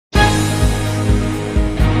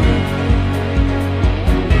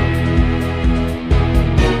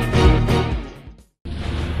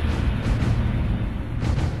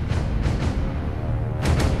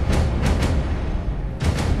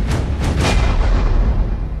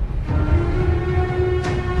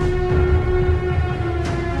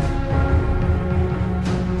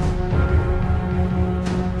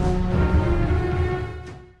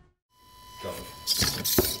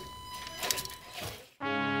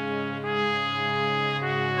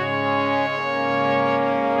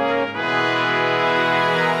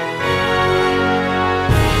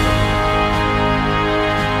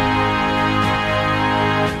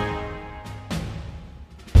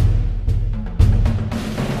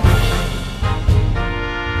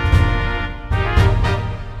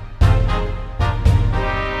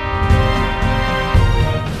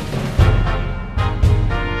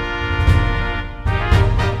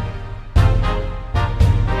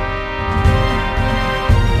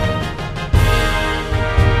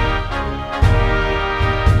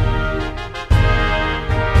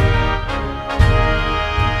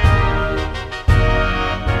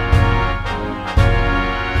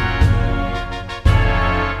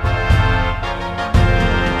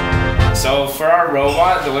So for our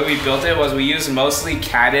robot, the way we built it was we used mostly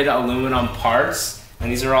catted aluminum parts, and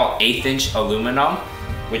these are all 1/8" aluminum,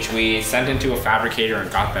 which we sent into a fabricator and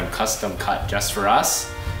got them custom cut just for us.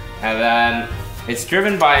 And then it's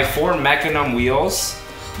driven by 4 mechanism wheels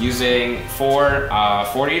using 4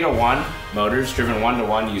 40-to-1 motors driven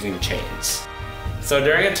 1-to-1 using chains. So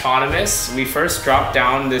during autonomous, we first drop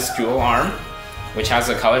down this jewel arm, which has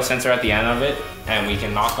a color sensor at the end of it, and we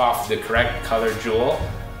can knock off the correct color jewel,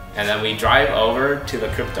 and then we drive over to the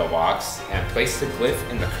crypto box and place the glyph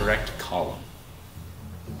in the correct column.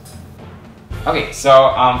 Okay,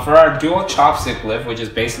 so for our dual chopstick glyph, which is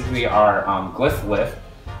basically our glyph lift,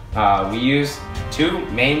 we use 2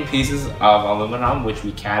 main pieces of aluminum, which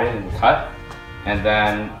we catted and cut, and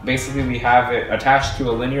then basically we have it attached to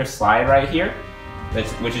a linear slide right here,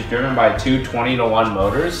 which is driven by 2 20-to-1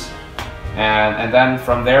 motors. And then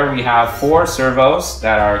from there we have 4 servos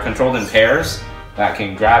that are controlled in pairs that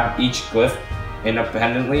can grab each glyph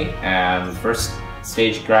independently, and first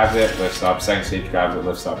stage grabs it, lifts up, second stage grabs it,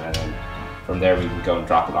 lifts up, and then from there we can go and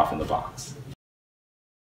drop it off in the box.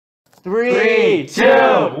 3, 2,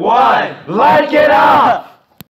 1, light it up!